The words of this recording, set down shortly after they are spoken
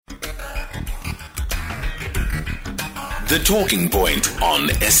The Talking Point on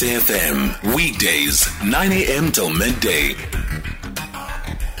SAFM. Weekdays, 9 a.m. till midday.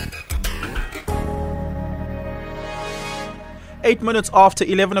 Eight minutes after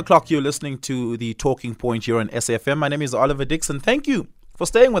 11 o'clock, you're listening to The Talking Point here on SAFM. My name is Oliver Dixon. Thank you for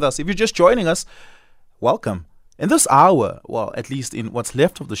staying with us. If you're just joining us, welcome. In this hour, well, at least in what's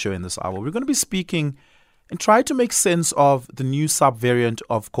left of the show in this hour, we're going to be speaking and try to make sense of the new subvariant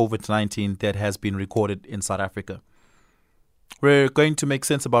of COVID-19 that has been recorded in South Africa. We're going to make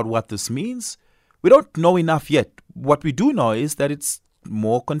sense about what this means. We don't know enough yet. What we do know is that it's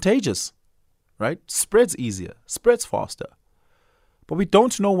more contagious, right? Spreads easier, spreads faster. But we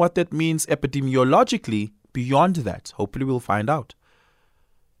don't know what that means epidemiologically beyond that. Hopefully we'll find out.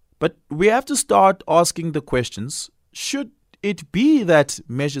 But we have to start asking the questions, should it be that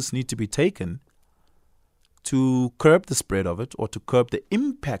measures need to be taken to curb the spread of it or to curb the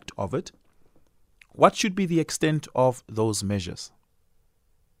impact of it? What should be the extent of those measures?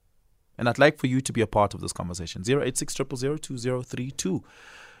 And I'd like for you to be a part of this conversation. 086 000 2032.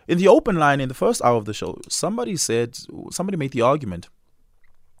 In the open line, in the first hour of the show, somebody made the argument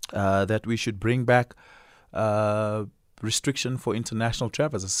that we should bring back restriction for international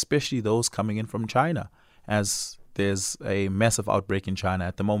travelers, especially those coming in from China, as there's a massive outbreak in China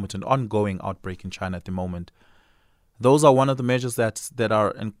at the moment, an ongoing outbreak in China at the moment. Those are one of the measures that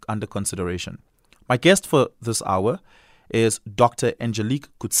are under consideration. My guest for this hour is Dr. Angelique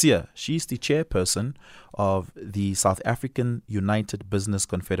Coetzee. She's the chairperson of the South African United Business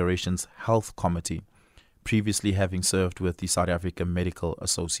Confederation's Health Committee, previously having served with the South African Medical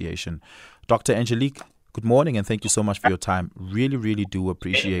Association. Dr. Angelique, good morning, and thank you so much for your time. Really, really do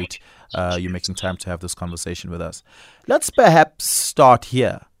appreciate you making time to have this conversation with us. Let's perhaps start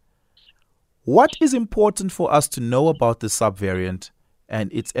here. What is important for us to know about the subvariant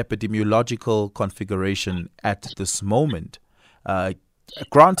and its epidemiological configuration at this moment?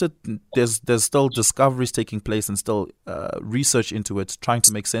 Granted, there's still discoveries taking place and still research into it, trying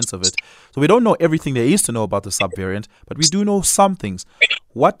to make sense of it. So we don't know everything there is to know about the subvariant, but we do know some things.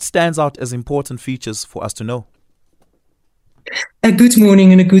 What stands out as important features for us to know? A good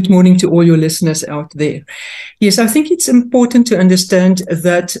morning, and a good morning to all your listeners out there. Yes, I think it's important to understand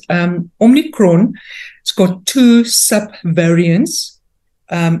that Omicron has got two subvariants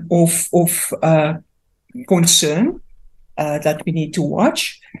of concern that we need to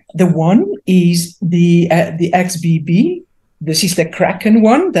watch. The one is the XBB. This is the Kraken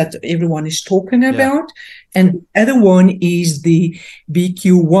one that everyone is talking about. And the other one is the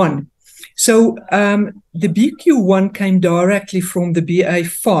BQ1. So the BQ1 came directly from the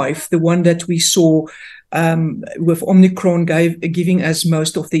BA5, the one that we saw with Omicron giving us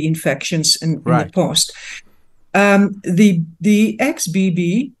most of the infections in the past. The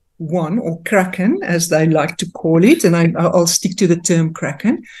XBB1, or Kraken, as they like to call it, and I'll stick to the term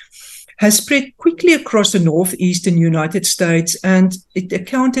Kraken, has spread quickly across the northeastern United States, and it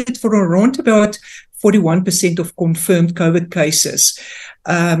accounted for around about 41% of confirmed COVID cases,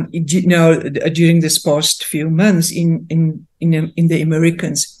 during this past few months in the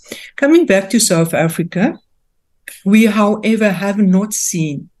Americans. Coming back to South Africa, we, however, have not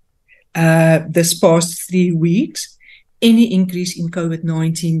seen this past 3 weeks any increase in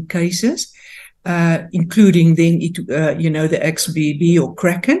COVID-19 cases, including then the XBB or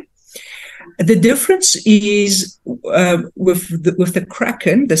Kraken. The difference is with the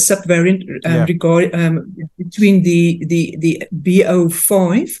Kraken, the subvariant between the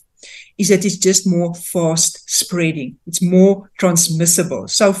BO5, is that it's just more fast spreading. It's more transmissible.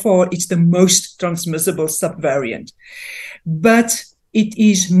 So far, it's the most transmissible subvariant. But it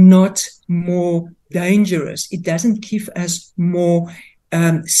is not more dangerous. It doesn't give us more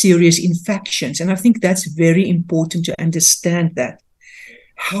serious infections. And I think that's very important to understand that.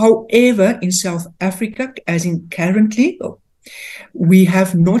 However, in South Africa, as in currently, we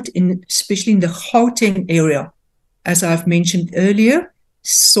have not, especially in the Gauteng area, as I've mentioned earlier,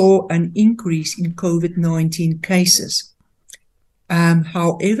 saw an increase in COVID-19 cases.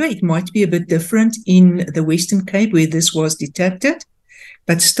 However, it might be a bit different in the Western Cape where this was detected,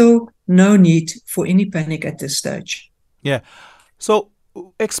 but still no need for any panic at this stage. Yeah. So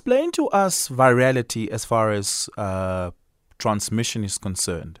explain to us virality as far as transmission is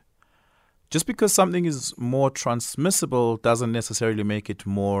concerned. Just because something is more transmissible doesn't necessarily make it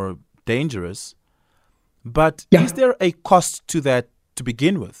more dangerous. But is there a cost to that to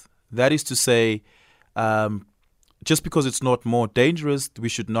begin with? That is to say, just because it's not more dangerous, we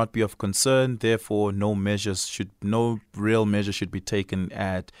should not be of concern. Therefore, no real measure should be taken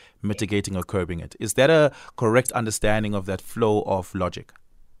at mitigating or curbing it. Is that a correct understanding of that flow of logic?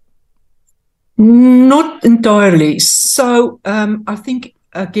 Not entirely. So I think,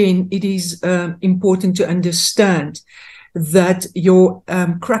 again, it is important to understand that your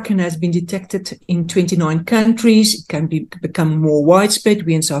Kraken has been detected in 29 countries. It can become more widespread.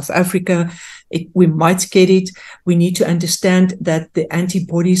 We in South Africa, we might get it. We need to understand that the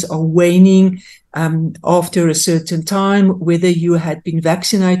antibodies are waning after a certain time. Whether you had been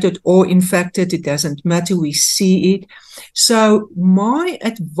vaccinated or infected, it doesn't matter. We see it. So my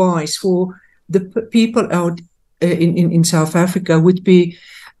advice for the people out in South Africa would be,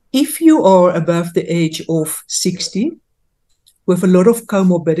 if you are above the age of 60, with a lot of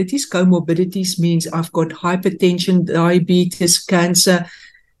comorbidities means I've got hypertension, diabetes, cancer,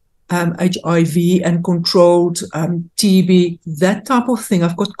 HIV uncontrolled, TB, that type of thing.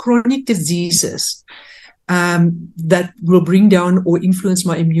 I've got chronic diseases that will bring down or influence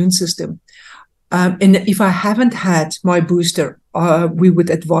my immune system. And if I haven't had my booster, we would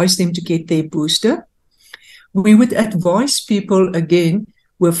advise them to get their booster. We would advise people, again,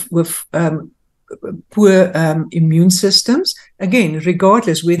 with poor immune systems, again,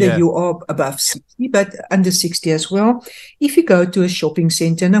 regardless whether you are above 60, but under 60 as well. If you go to a shopping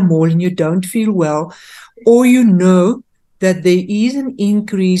center in a mall and you don't feel well, or you know that there is an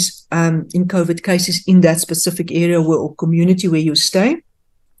increase in COVID cases in that specific area or community where you stay,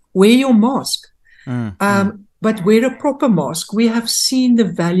 wear your mask. But wear a proper mask. We have seen the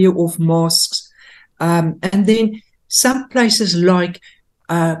value of masks. And then some places like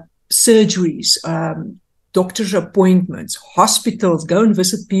surgeries, doctor's appointments, hospitals, go and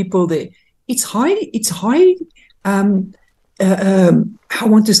visit people there. It's high, I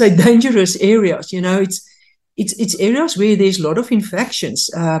want to say dangerous areas. You know, it's areas where there's a lot of infections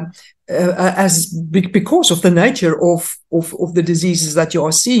because of the nature of the diseases that you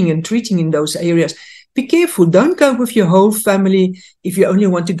are seeing and treating in those areas. Be careful. Don't go with your whole family if you only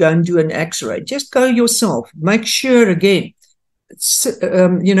want to go and do an X-ray. Just go yourself. Make sure, again,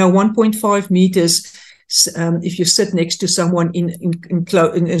 1.5 meters. If you sit next to someone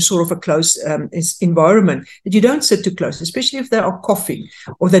in sort of a close environment, that you don't sit too close, especially if they are coughing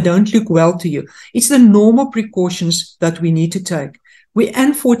or they don't look well to you. It's the normal precautions that we need to take. We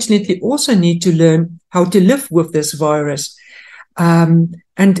unfortunately also need to learn how to live with this virus.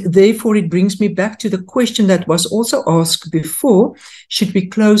 And therefore, it brings me back to the question that was also asked before: should we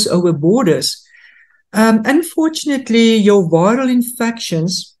close our borders? Unfortunately, your viral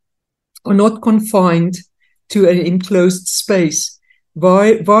infections are not confined to an enclosed space.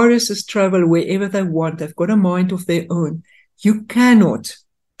 Viruses travel wherever they want. They've got a mind of their own. You cannot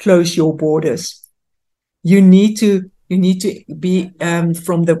close your borders. You need to be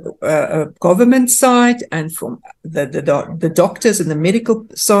from the government side and from the doctors and the medical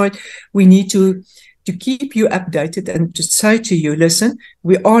side. We need to keep you updated and to say to you, listen,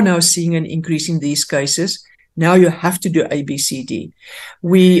 we are now seeing an increase in these cases. Now you have to do A, B, C, D.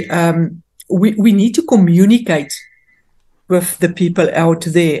 We need to communicate with the people out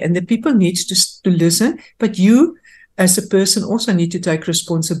there, and the people need to listen. But you, as a person, also need to take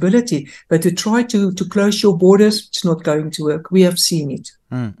responsibility. But to try to close your borders, it's not going to work. We have seen it.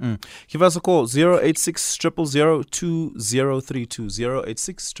 Give us a call, 086 000 2032,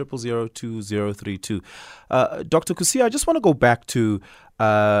 086 000 2032. Dr. Coetzee, I just want to go back to,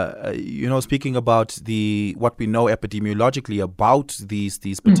 speaking about what we know epidemiologically about these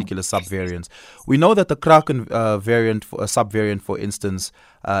particular subvariants. We know that the Kraken subvariant, for instance,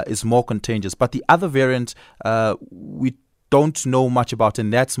 is more contagious, but the other variant we don't know much about,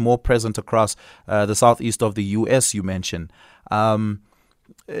 and that's more present across the southeast of the US, you mentioned.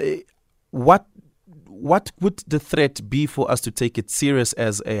 What would the threat be for us to take it serious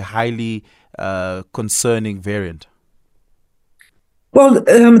as a highly concerning variant? Well,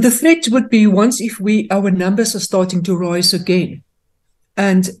 the threat would be if our numbers are starting to rise again,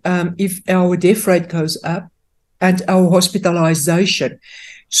 and if our death rate goes up and our hospitalization.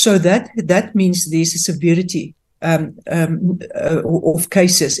 So that means there's a severity of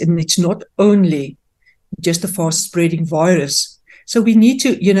cases, and it's not only just a fast spreading virus. So we need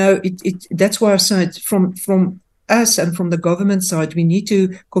to, that's why I said from us and from the government side, we need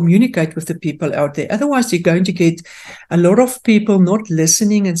to communicate with the people out there. Otherwise, you're going to get a lot of people not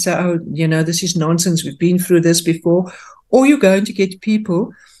listening and say, oh, this is nonsense. We've been through this before. Or you're going to get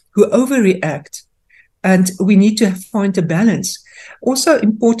people who overreact. And we need to find a balance. Also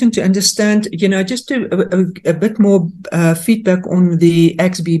important to understand, just a bit more feedback on the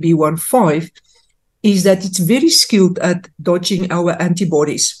XBB.1.5 is that it's very skilled at dodging our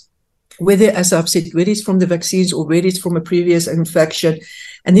antibodies, whether, as I've said, whether it's from the vaccines or whether it's from a previous infection.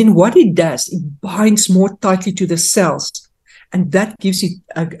 And then what it does, it binds more tightly to the cells. and that gives it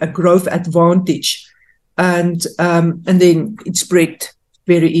a growth advantage, and then it spread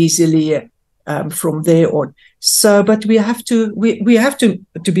very easily from there on. So, but we have to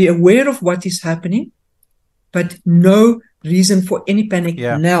be aware of what is happening, but no reason for any panic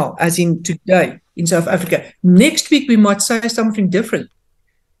now, as in today in South Africa. Next week we might say something different.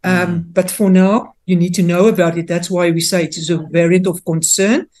 But for now, you need to know about it. That's why we say it is a variant of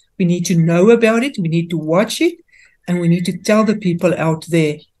concern. We need to know about it. We need to watch it. And we need to tell the people out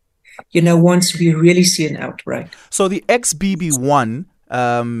there, once we really see an outbreak. So the XBB1,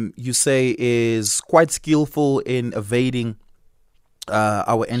 you say, is quite skillful in evading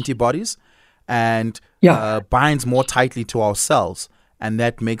our antibodies and binds more tightly to our cells. And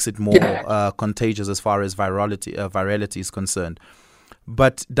that makes it more contagious as far as virality is concerned.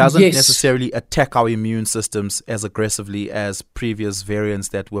 But doesn't necessarily attack our immune systems as aggressively as previous variants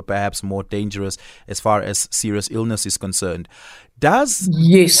that were perhaps more dangerous as far as serious illness is concerned. Does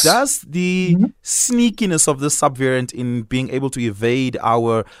the sneakiness of this subvariant in being able to evade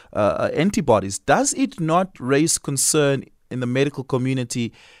our antibodies, does it not raise concern in the medical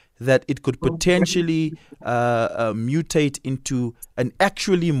community that it could potentially mutate into an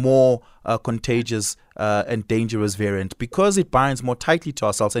actually more contagious and dangerous variant because it binds more tightly to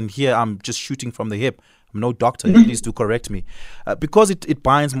our cells? And here I'm just shooting from the hip. I'm no doctor, please do correct me. Because it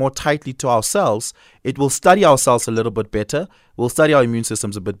binds more tightly to our cells, it will study our cells a little bit better, we'll study our immune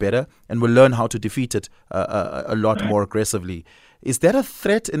systems a bit better, and we'll learn how to defeat it a lot more aggressively. Is that a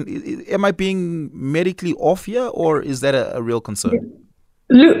threat? And am I being medically off here, or is that a real concern?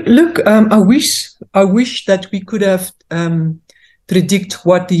 Look. I wish that we could have predict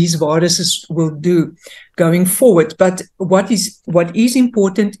what these viruses will do going forward. But what is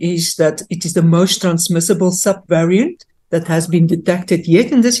important is that it is the most transmissible subvariant that has been detected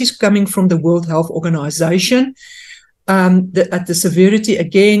yet, and this is coming from the World Health Organization. At the severity,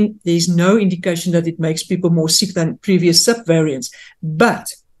 again, there is no indication that it makes people more sick than previous subvariants.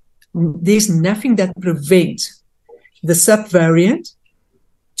 But there's nothing that prevents the subvariant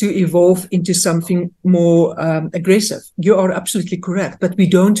to evolve into something more aggressive. You are absolutely correct, but we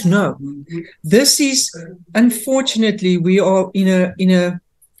don't know. This is, unfortunately, we are in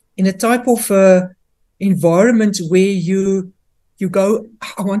a type of environment where you go,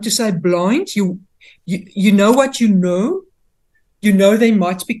 I want to say, blind. You know what you know. You know there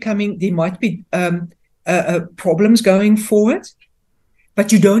might be problems going forward,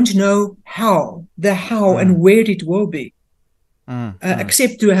 but you don't know how and where it will be.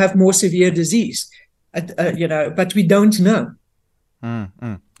 Except to have more severe disease, but we don't know.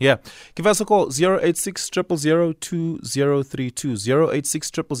 Yeah. Give us a call, 086 000 2032,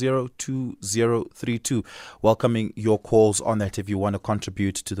 086 000 2032. Welcoming your calls on that if you want to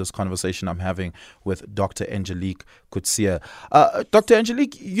contribute to this conversation I'm having with Dr. Angelique Coetzee. Dr.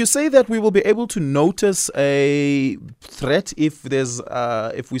 Angelique, you say that we will be able to notice a threat if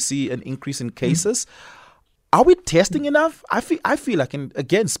we see an increase in cases. Are we testing enough? I feel like, and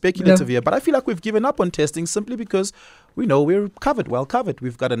again, speculative here, but I feel like we've given up on testing simply because we know we're well covered.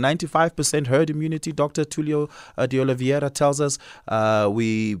 We've got a 95% herd immunity. Dr. Tulio de Oliveira tells us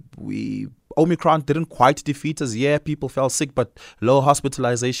Omicron didn't quite defeat us. Yeah, people fell sick, but low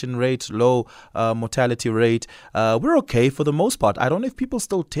hospitalization rate, low mortality rate. We're okay for the most part. I don't know if people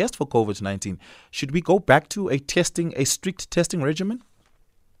still test for COVID-19. Should we go back to a strict testing regimen?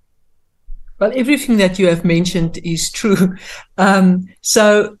 Well, everything that you have mentioned is true.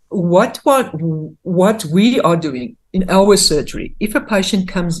 So what we are doing in our surgery, if a patient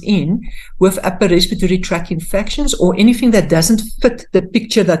comes in with upper respiratory tract infections or anything that doesn't fit the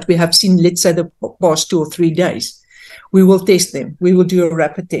picture that we have seen, let's say the past 2 or 3 days, we will test them. We will do a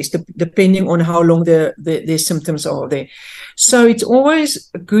rapid test depending on how long their symptoms are there. So it's always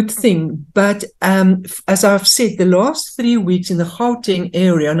a good thing. But as I've said, the last 3 weeks in the Gauteng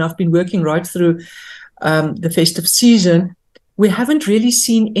area, and I've been working right through the festive season, we haven't really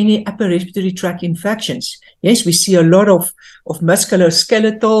seen any upper respiratory tract infections. Yes, we see a lot of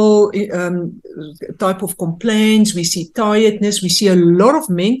musculoskeletal type of complaints. We see tiredness. We see a lot of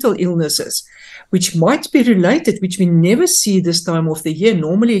mental illnesses, which might be related, which we never see this time of the year.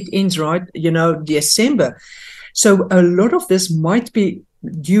 Normally it ends right, December. So a lot of this might be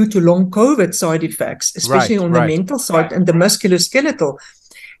due to long COVID side effects, especially on the mental side and the musculoskeletal.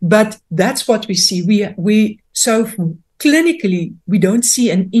 But that's what we see. So clinically, we don't see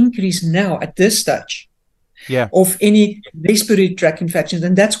an increase now at this stage of any respiratory tract infections.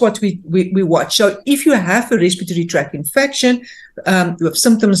 And that's what we watch. So if you have a respiratory tract infection with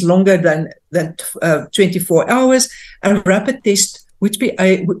symptoms longer than 24 hours, a rapid test would be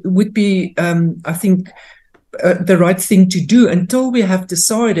I think, the right thing to do until we have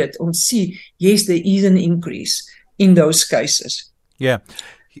decided or see, yes, there is an increase in those cases. Yeah.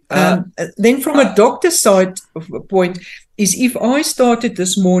 Then from a doctor's side point is if I started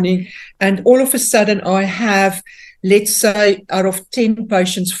this morning and all of a sudden I have, let's say, out of 10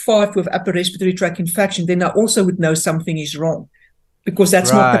 patients, 5 with upper respiratory tract infection, then I also would know something is wrong because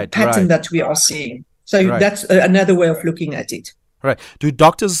that's not the pattern that we are seeing. So that's another way of looking at it. Right. Do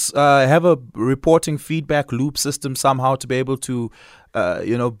doctors have a reporting feedback loop system somehow to be able to,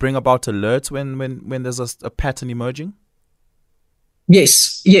 bring about alerts when there's a pattern emerging?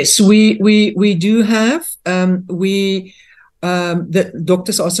 Yes, we do have. The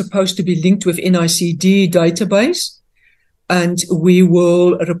doctors are supposed to be linked with NICD database, and we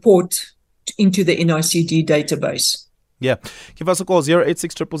will report into the NICD database. Yeah. Give us a call,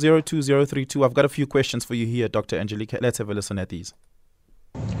 086 000 2032. I've got a few questions for you here, Dr. Angelique. Let's have a listen at these.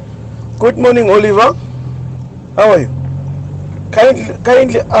 Good morning, Oliver. How are you?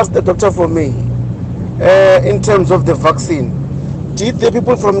 Kindly ask the doctor for me in terms of the vaccine. Did the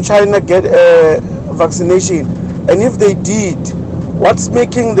people from China get vaccination? And if they did, what's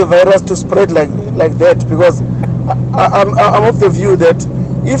making the virus to spread like that? Because I'm of the view that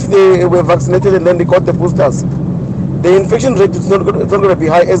if they were vaccinated and then they got the boosters, the infection rate is not going to be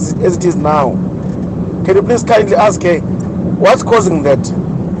high as it is now. Can you please kindly ask what's causing that?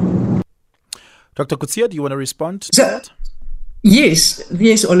 Dr. Coetzee, do you want to respond to that?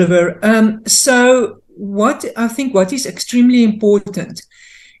 Yes, Oliver. So what is extremely important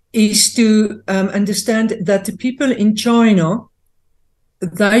is to understand that the people in China,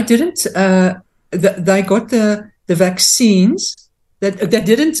 they didn't, they got the vaccines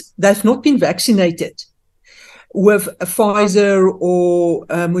they've not been vaccinated with Pfizer or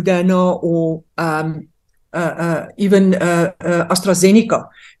Moderna or even AstraZeneca.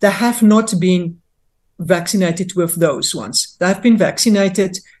 They have not been vaccinated with those ones. They've been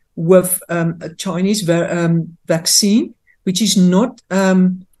vaccinated with a Chinese vaccine, which is not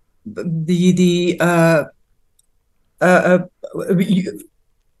the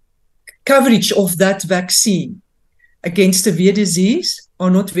coverage of that vaccine against severe disease are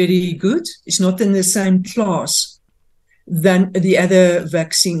not very good. It's not in the same class than the other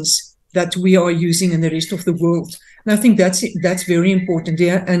vaccines that we are using in the rest of the world. And I think that's very important.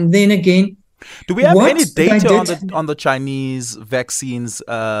 Yeah. And then again, do we have any data on the Chinese vaccines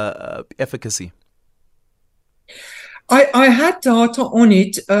efficacy? I had data on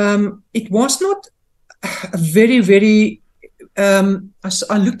it. It was not very, very.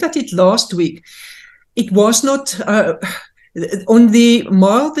 I looked at it last week. It was not on the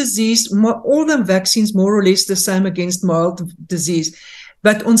mild disease. All the vaccines more or less the same against mild disease,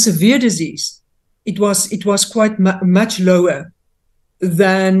 but on severe disease, it was quite much lower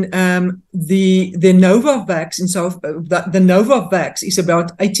than the Novavax. And so the Novavax is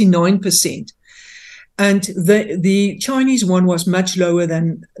about 89%. And the Chinese one was much lower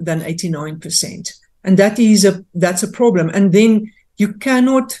than 89%. And that's a problem. And then you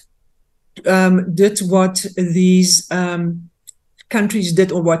cannot did what these countries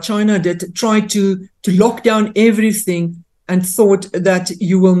did or what China did, try to lock down everything and thought that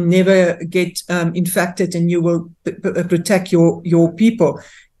you will never get infected and you will protect your people.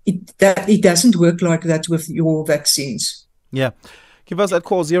 It doesn't work like that with your vaccines. Yeah. Give us that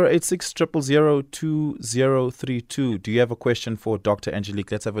call, 086 000 2032. Do you have a question for Dr.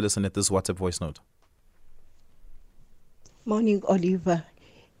 Angelique? Let's have a listen at this WhatsApp voice note. Morning, Oliver.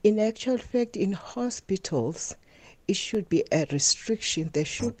 In actual fact, in hospitals, it should be a restriction. There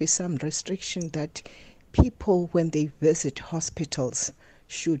should be some restriction that people, when they visit hospitals,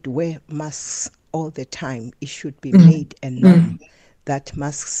 should wear masks all the time. It should be made a norm that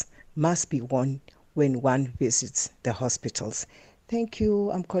masks must be worn when one visits the hospitals. Thank you.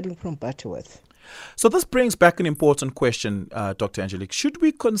 I'm calling from Butterworth. So this brings back an important question, Dr. Angelique. Should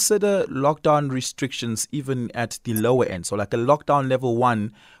we consider lockdown restrictions even at the lower end? So like a lockdown level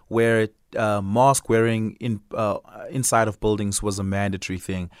 1 where mask wearing inside of buildings was a mandatory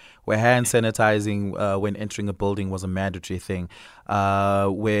thing, where hand sanitizing when entering a building was a mandatory thing,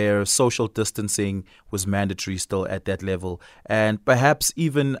 where social distancing was mandatory still at that level, and perhaps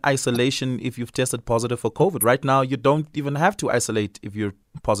even isolation if you've tested positive for COVID. Right now, you don't even have to isolate if you're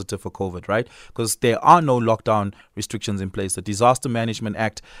positive for COVID, right? Because there are no lockdown restrictions in place. The Disaster Management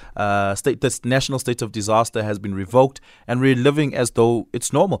Act, this national state of disaster has been revoked, and we're living as though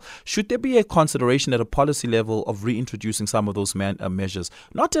it's normal. Should there be a consideration at a policy level of reintroducing some of those measures,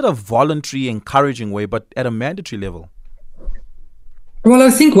 not at a voluntary, encouraging way, but at a mandatory level? Well,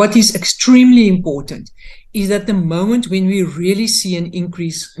 I think what is extremely important is that the moment when we really see an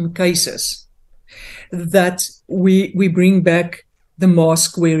increase in cases, that we bring back the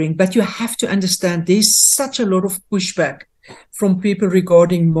mask wearing. But you have to understand there's such a lot of pushback from people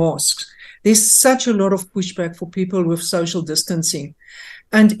regarding masks. There's such a lot of pushback for people with social distancing.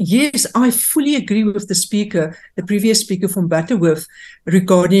 And yes, I fully agree with the previous speaker from Butterworth,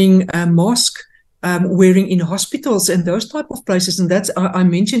 regarding mask wearing in hospitals and those type of places. And that's, I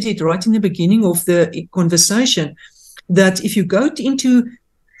mentioned it right in the beginning of the conversation, that if you go into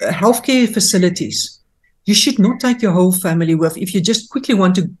healthcare facilities, you should not take your whole family with. If you just quickly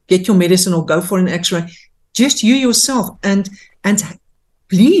want to get your medicine or go for an x-ray, just you yourself, and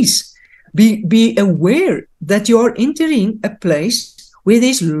please be aware that you are entering a place where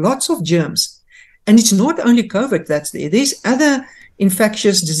there's lots of germs. And it's not only COVID that's there. There's other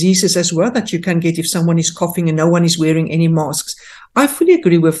infectious diseases as well that you can get if someone is coughing and no one is wearing any masks. I fully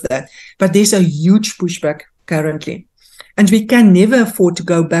agree with that. But there's a huge pushback currently. And we can never afford to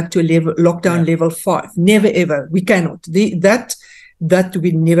go back to lockdown level 5. Never, ever. We cannot. That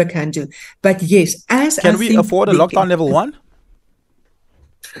we never can do. But yes, can we afford a lockdown level 1?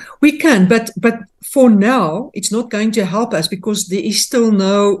 We can, but for now, it's not going to help us, because there is still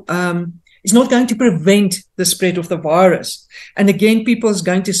no, it's not going to prevent the spread of the virus. And again, people are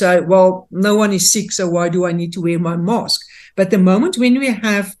going to say, well, no one is sick, so why do I need to wear my mask? But the moment when we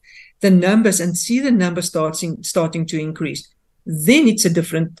have the numbers and see the numbers starting to increase, then it's a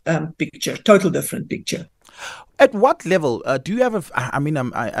different picture, total different picture. At what level do you have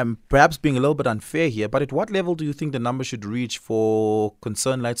I'm perhaps being a little bit unfair here, but at what level do you think the number should reach for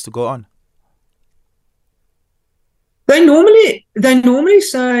concern lights to go on? They normally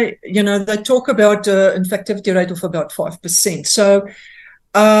say, they talk about infectivity rate of about 5%. So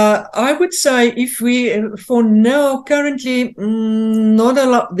I would say if we, for now, currently, not a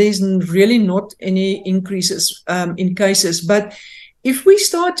lot, there's really not any increases in cases. But if we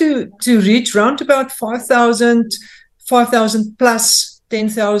start to reach round about 5,000 plus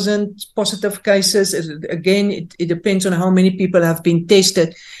 10,000 positive cases, again, it depends on how many people have been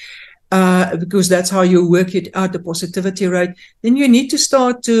tested, because that's how you work it out, the positivity rate. Then you need to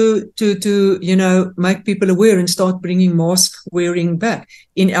start to make people aware and start bringing mask wearing back.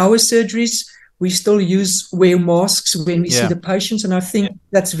 In our surgeries, we still wear masks when we see the patients, and I think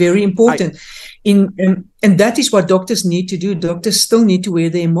that's very important. And that is what doctors need to do. Doctors still need to wear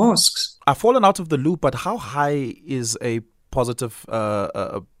their masks. I've fallen out of the loop, but how high is a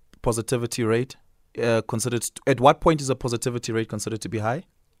positivity rate considered? At what point is a positivity rate considered to be high?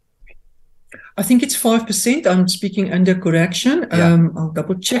 I think it's 5%. I'm speaking under correction. I'll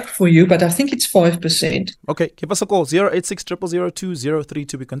double check for you, but I think it's 5%. Okay, give us a call, 086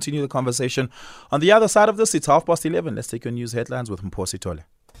 0002032. We continue the conversation. On the other side of this, it's 11:30. Let's take your news headlines with Mphosi Tole.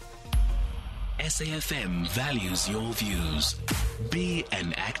 SAFM values your views. Be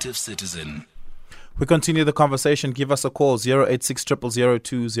an active citizen. We continue the conversation. Give us a call, 086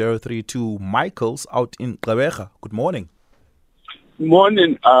 0002032. Michael's out in Kraken. Good morning.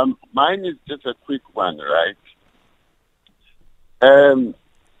 Morning. Mine is just a quick one, right?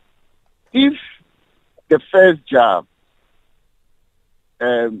 If the first job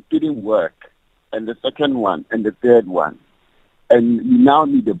didn't work, and the second one, and the third one, and you now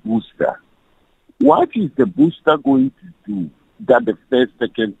need a booster, what is the booster going to do that the first,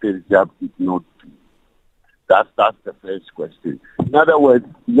 second, third job did not do? That's the first question. In other words,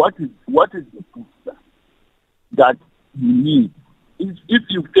 what is the booster that you need? If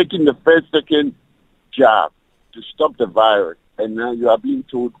you've taken the first, second jab to stop the virus, and now you are being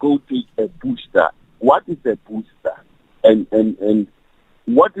told, go take a booster, what is a booster? And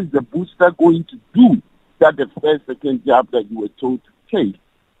what is the booster going to do that the first, second jab that you were told to take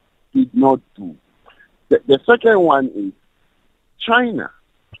did not do? The second one is China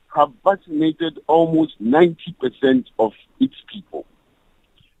have vaccinated almost 90% of its people.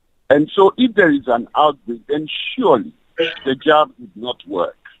 And so if there is an outbreak, then surely the jab did not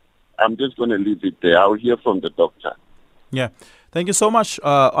work. I'm just going to leave it there. I'll hear from the doctor. Yeah. Thank you so much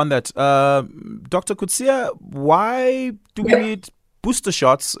on that. Dr. Coetzee, why do we need booster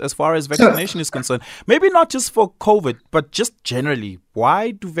shots as far as vaccination is concerned? Maybe not just for COVID, but just generally.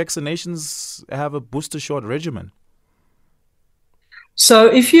 Why do vaccinations have a booster shot regimen?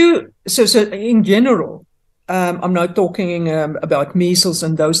 So in general, I'm not talking about measles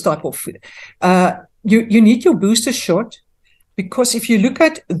and those type of. You need your booster shot, because if you look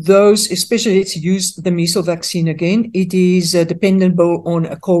at those, especially let's use the measles vaccine again, it is dependable on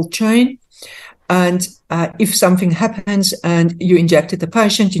a cold chain. And if something happens and you injected the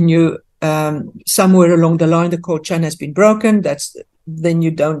patient and you somewhere along the line the cold chain has been broken, then you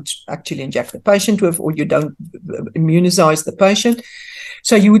don't actually inject the patient with, or you don't immunize the patient.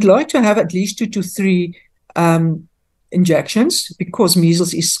 So you would like to have at least 2 to 3 injections, because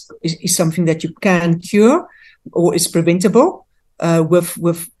measles is something that you can cure or is preventable with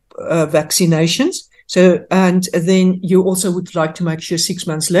vaccinations. So, and then you also would like to make sure 6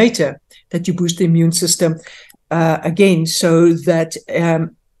 months later that you boost the immune system again, so that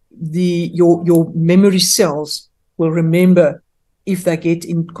your memory cells will remember if they get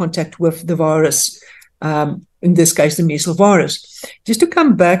in contact with the virus, in this case, the measles virus. Just to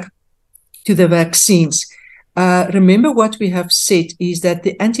come back to the vaccines, remember what we have said is that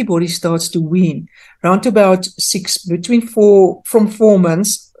the antibody starts to wean around about from 4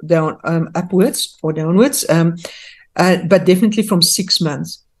 months down upwards or downwards, but definitely from 6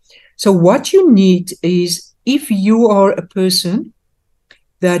 months. So what you need is, if you are a person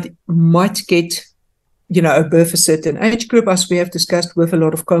that might get, above a certain age group, as we have discussed, with a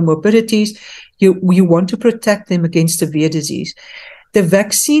lot of comorbidities, you want to protect them against severe disease. The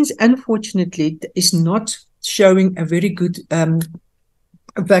vaccines, unfortunately, is not showing a very good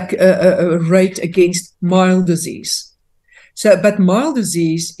rate against mild disease. So, but mild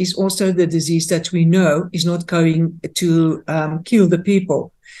disease is also the disease that we know is not going to kill the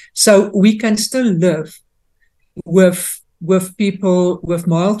people. So we can still live with people with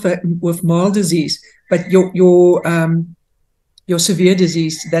mild disease, but your severe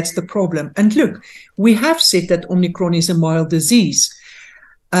disease, that's the problem. And look, we have said that Omicron is a mild disease.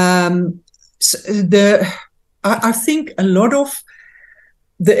 I think a lot of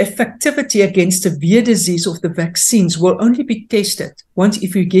the effectivity against severe disease of the vaccines will only be tested once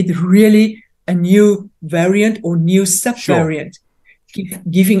if you get really a new variant or new subvariant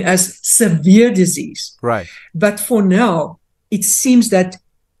giving us severe disease. Right. But for now, it seems that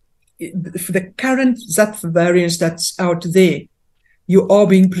for the current subvariants that's out there, you are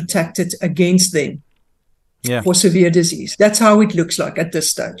being protected against them for severe disease. That's how it looks like at this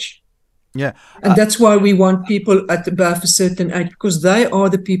stage. Yeah. And that's why we want people at above a certain age, because they are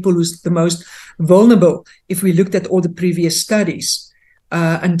the people who's the most vulnerable. If we looked at all the previous studies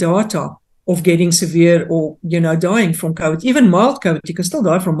and data of getting severe or, dying from COVID, even mild COVID, you can still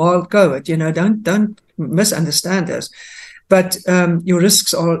die from mild COVID, don't misunderstand us. But your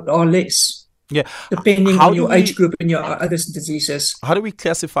risks are less. Yeah, depending on your age group and your other diseases. How do we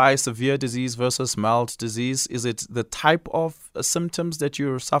classify severe disease versus mild disease? Is it the type of symptoms that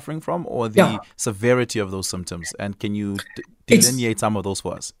you're suffering from, or the severity of those symptoms? And can you delineate some of those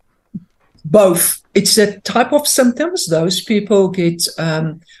for us? Both. It's the type of symptoms. Those people get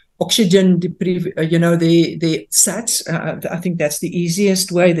oxygen deprivation, the SATs. I think that's the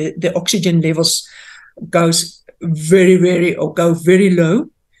easiest way. The oxygen levels go very low.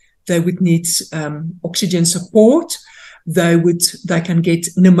 They would need oxygen support. They can get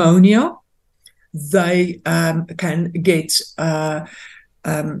pneumonia. They can get a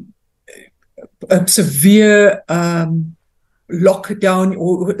severe lockdown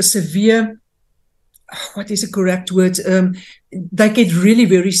or a severe, what is the correct word? They get really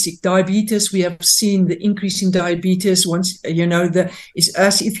very sick. Diabetes, we have seen the increase in diabetes. Once, it's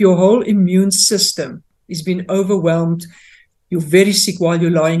as if your whole immune system is being overwhelmed. You're very sick while you're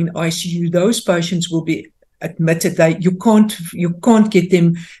lying in ICU. Those patients will be admitted. You can't get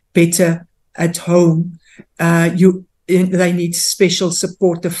them better at home. They need special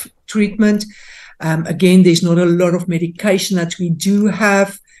supportive treatment. Again, there's not a lot of medication that we do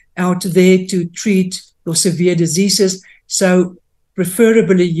have out there to treat your severe diseases. So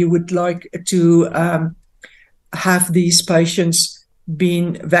preferably you would like to have these patients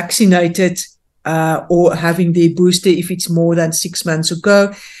being vaccinated or having their booster if it's more than 6 months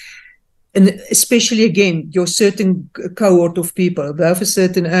ago. And especially, again, your certain cohort of people above a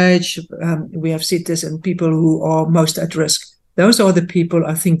certain age, we have said this, and people who are most at risk. Those are the people,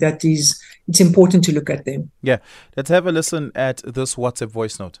 I think, that it's important to look at them. Yeah. Let's have a listen at this WhatsApp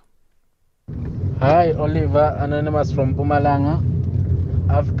voice note. Hi, Oliver, Anonymous from Mpumalanga.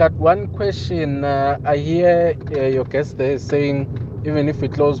 I've got one question. I hear your guest there saying, even if we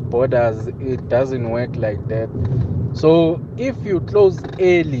close borders, it doesn't work like that. So if you close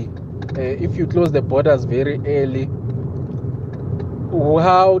early, if you close the borders very early,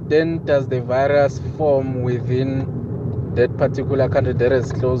 how then does the virus form within that particular country that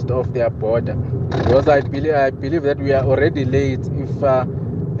has closed off their border? Because I believe that we are already late. If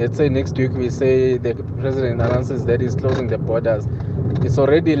let's say next week we say the president announces that he's closing the borders, it's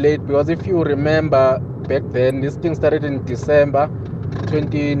already late. Because if you remember back then, this thing started in December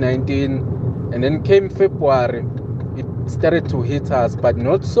 2019, and then came February, it started to hit us, but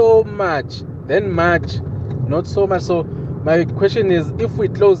not so much. Then March, not so much. So my question is, if we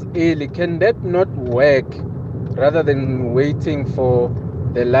close early, can that not work rather than waiting for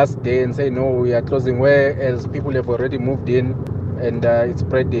the last day and say, no, we are closing, whereas people have already moved in and it's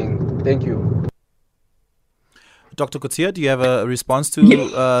spreading. Thank you. Dr. Coetzee, do you have a response to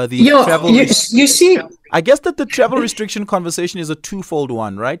the travel? You see, I guess that the travel restriction conversation is a twofold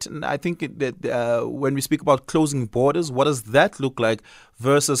one, right? And I think that when we speak about closing borders, what does that look like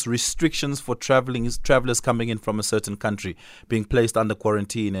versus restrictions for travelers coming in from a certain country, being placed under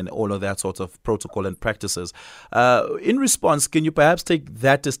quarantine and all of that sort of protocol and practices? In response, can you perhaps take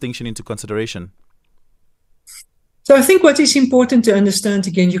that distinction into consideration? So I think what is important to understand,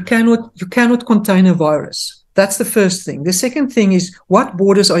 again, you cannot contain a virus. That's the first thing. The second thing is, what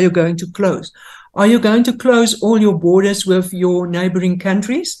borders are you going to close? Are you going to close all your borders with your neighboring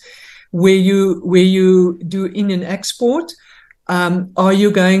countries where you do in and export? Are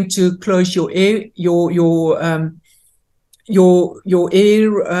you going to close your air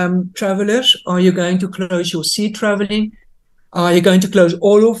travelers? Are you going to close your sea traveling? Are you going to close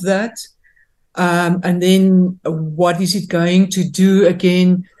all of that? And then what is it going to do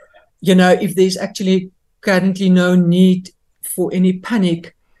again? If there's actually currently no need for any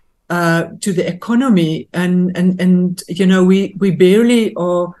panic to the economy, and we barely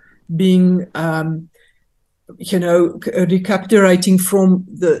are being recapitulating from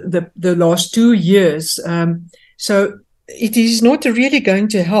the last 2 years, so it is not really going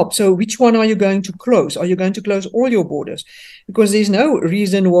to help. So which one are you going to close? Are you going to close all your borders? Because there's no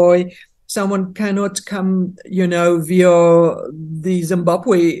reason why someone cannot come via the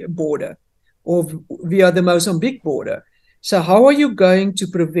Zimbabwe border or via the Mozambique border. So how are you going to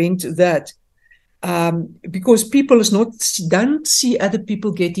prevent that? Because people don't see other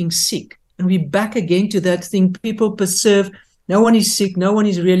people getting sick. And we're back again to that thing. People perceive no one is sick, no one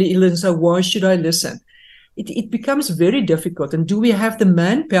is really ill, and so why should I listen? It becomes very difficult. And do we have the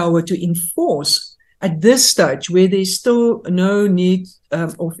manpower to enforce at this stage where there's still no need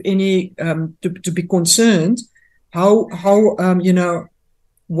of any to be concerned? What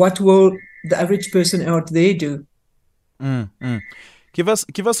will the average person out there do? Give us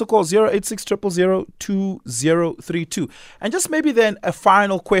a call, 086 000 2032. And just maybe then a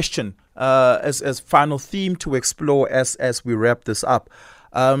final question as final theme to explore as we wrap this up.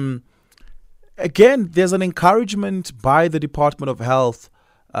 Again, there's an encouragement by the Department of Health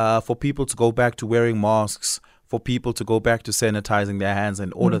for people to go back to wearing masks, for people to go back to sanitizing their hands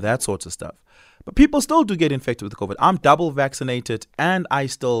and all of that sorts of stuff. But people still do get infected with COVID. I'm double vaccinated and I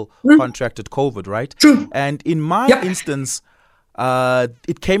still contracted COVID, right? True. And in my instance,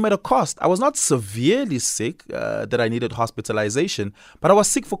 it came at a cost. I was not severely sick that I needed hospitalization, but I was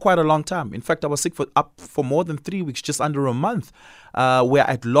sick for quite a long time. In fact, I was sick for more than 3 weeks, just under a month, where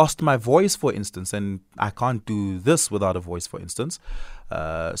I'd lost my voice, for instance, and I can't do this without a voice, for instance.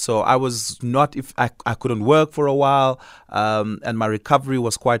 So I was not, I couldn't work for a while, and my recovery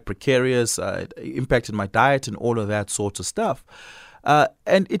was quite precarious. It impacted my diet and all of that sort of stuff.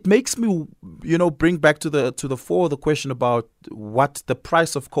 And it makes me, bring back to the fore the question about what the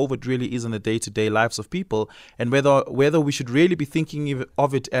price of COVID really is in the day-to-day lives of people, and whether we should really be thinking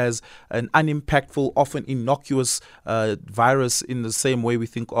of it as an unimpactful, often innocuous virus in the same way we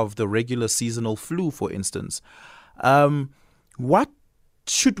think of the regular seasonal flu, for instance. How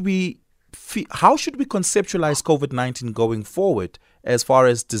should we conceptualize COVID-19 going forward as far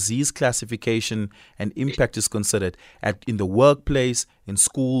as disease classification and impact is considered in the workplace, in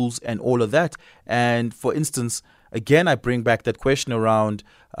schools, and all of that? And for instance, again, I bring back that question around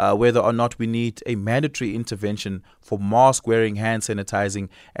whether or not we need a mandatory intervention for mask wearing, hand sanitizing,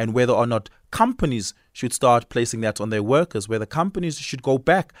 and whether or not companies should start placing that on their workers, whether companies should go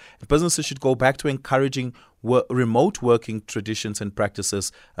back, businesses should go back to encouraging remote working traditions and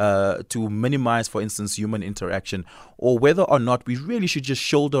practices to minimize, for instance, human interaction, or whether or not we really should just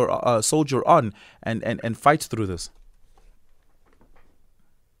soldier on and fight through this.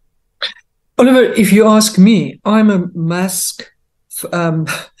 Oliver, if you ask me, I'm a mask a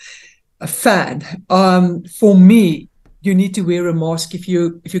fan. For me, you need to wear a mask if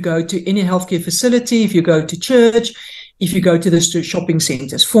you go to any healthcare facility, if you go to church, if you go to the shopping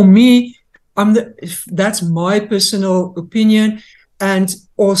centers. For me, that's my personal opinion, and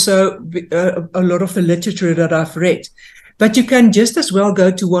also a lot of the literature that I've read. But you can just as well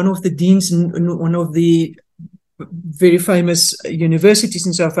go to one of the deans in one of the very famous universities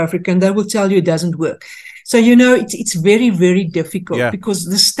in South Africa, and they will tell you it doesn't work. So, it's very, very difficult because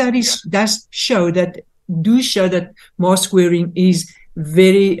the studies do show that mask wearing is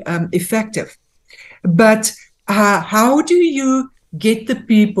very effective. But how do you get the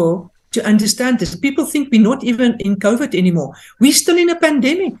people to understand this? People think we're not even in COVID anymore. We're still in a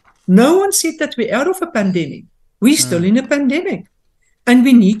pandemic. No one said that we're out of a pandemic. We're still in a pandemic. And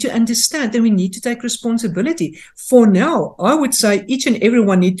we need to understand and we need to take responsibility. For now, I would say each and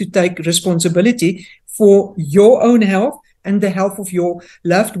everyone need to take responsibility for your own health and the health of your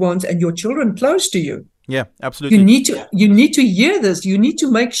loved ones and your children close to you. Yeah, absolutely. You need to hear this. You need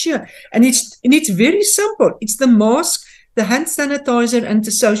to make sure. And it's very simple. It's the mask, the hand sanitizer, and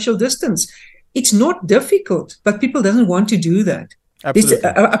the social distance. It's not difficult, but people doesn't want to do that. Absolutely.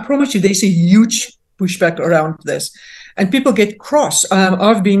 I promise you, there's a huge pushback around this. And people get cross.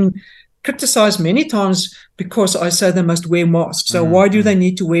 I've been criticized many times because I say they must wear masks. So why do they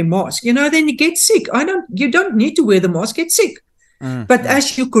need to wear masks? Then you get sick. You don't need to wear the mask, get sick. But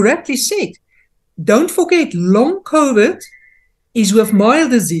as you correctly said, don't forget, long COVID is with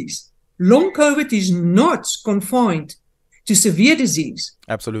mild disease. Long COVID is not confined to severe disease.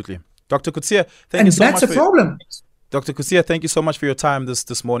 Absolutely. Dr. Coetzee, thank you so much. And that's a problem. Dr. Coetzee, thank you so much for your time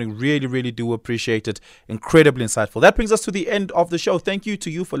this morning. Really, really do appreciate it. Incredibly insightful. That brings us to the end of the show. Thank you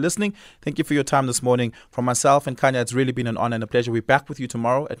to you for listening. Thank you for your time this morning. From myself and Kanya, it's really been an honor and a pleasure. We'll be back with you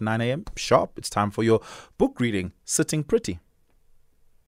tomorrow at 9 a.m. sharp. It's time for your book reading, Sitting Pretty.